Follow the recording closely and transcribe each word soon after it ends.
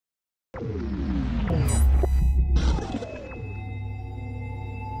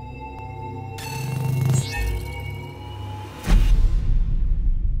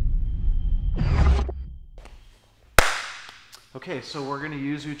Okay, so we're going to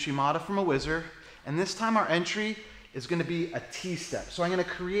use Uchimata from a Whizzer, and this time our entry is going to be a T step. So I'm going to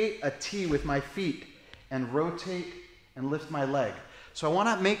create a T with my feet and rotate and lift my leg. So I want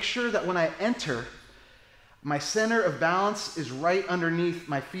to make sure that when I enter, my center of balance is right underneath,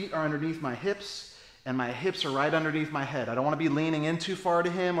 my feet are underneath my hips, and my hips are right underneath my head. I don't want to be leaning in too far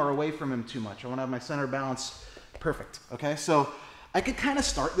to him or away from him too much. I want to have my center of balance perfect, okay? So I could kind of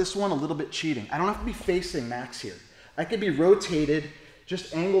start this one a little bit cheating. I don't have to be facing Max here. I could be rotated,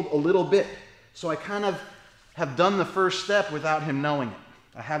 just angled a little bit. So I kind of have done the first step without him knowing it.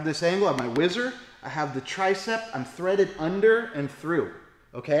 I have this angle, I have my Whizzer, I have the tricep, I'm threaded under and through,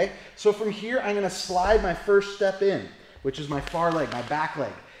 okay? So from here, I'm gonna slide my first step in, which is my far leg, my back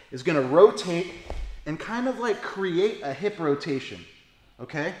leg, is gonna rotate and kind of like create a hip rotation,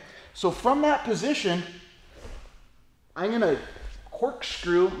 okay? So from that position, I'm gonna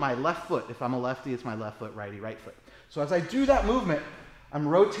corkscrew my left foot. If I'm a lefty, it's my left foot, righty, right foot. So as I do that movement, I'm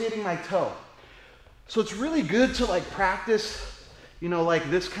rotating my toe. So it's really good to like practice, you know, like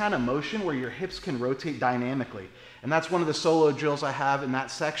this kind of motion where your hips can rotate dynamically. And that's one of the solo drills I have in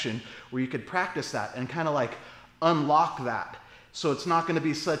that section where you could practice that and kind of like unlock that. So it's not going to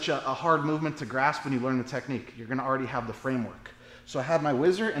be such a hard movement to grasp when you learn the technique. You're going to already have the framework. So I have my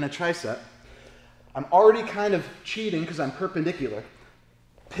Whizzer and a tricep. I'm already kind of cheating because I'm perpendicular.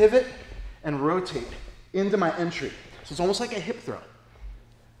 Pivot and rotate into my entry. So it's almost like a hip throw.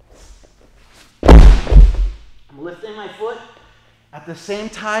 I'm lifting my foot. At the same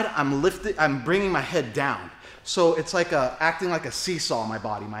time, I'm bringing my head down. So it's like acting like a seesaw in my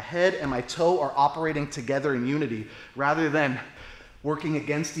body. My head and my toe are operating together in unity rather than working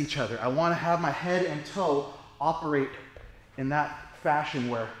against each other. I want to have my head and toe operate in that fashion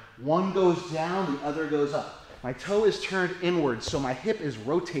where one goes down, the other goes up. My toe is turned inward, so my hip is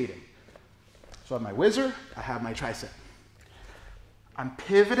rotating. So I have my Whizzer, I have my tricep. I'm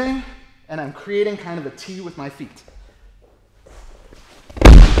pivoting and I'm creating kind of a T with my feet.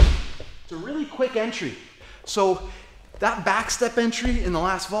 It's a really quick entry. So that back step entry in the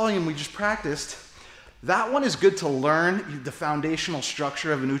last volume we just practiced, that one is good to learn the foundational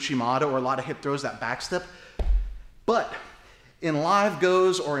structure of an Uchimata or a lot of hip throws, that back step. But in live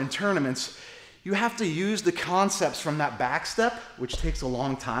goes or in tournaments, you have to use the concepts from that back step, which takes a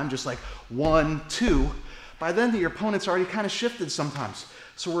long time, just like 1, 2. By then, your opponent's already kind of shifted sometimes.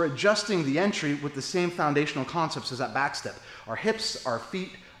 So we're adjusting the entry with the same foundational concepts as that back step. Our hips, our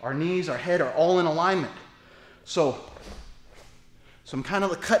feet, our knees, our head are all in alignment. So I'm kind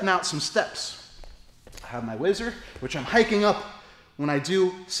of cutting out some steps. I have my Whizzer, which I'm hiking up when I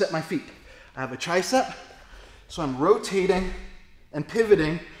do set my feet. I have a tricep, so I'm rotating and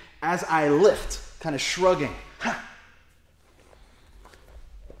pivoting as I lift, kind of shrugging.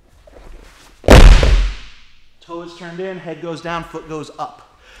 Toe is turned in, head goes down, foot goes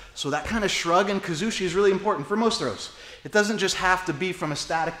up. So that kind of shrug in Kazushi is really important for most throws. It doesn't just have to be from a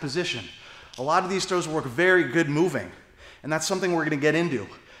static position. A lot of these throws work very good moving, and that's something we're going to get into.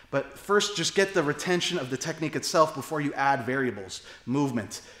 But first, just get the retention of the technique itself before you add variables,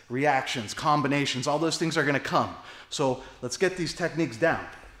 movement, reactions, combinations. All those things are going to come. So let's get these techniques down.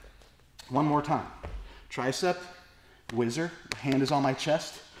 One more time. Tricep, Whizzer, hand is on my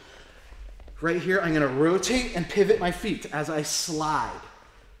chest. Right here, I'm going to rotate and pivot my feet as I slide.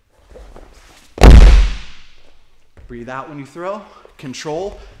 Breathe out when you throw.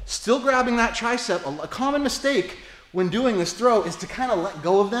 Control. Still grabbing that tricep. A common mistake when doing this throw is to kind of let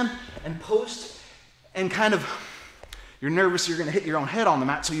go of them and post and kind of, you're nervous you're going to hit your own head on the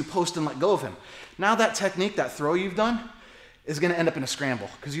mat, so you post and let go of him. Now that technique, that throw you've done, is going to end up in a scramble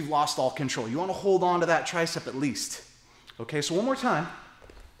because you've lost all control. You want to hold on to that tricep at least. Okay, so one more time.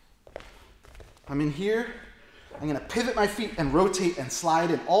 I'm in here. I'm going to pivot my feet and rotate and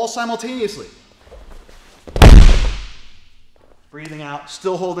slide in all simultaneously. Breathing out,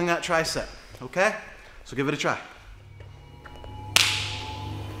 still holding that tricep. Okay, so give it a try.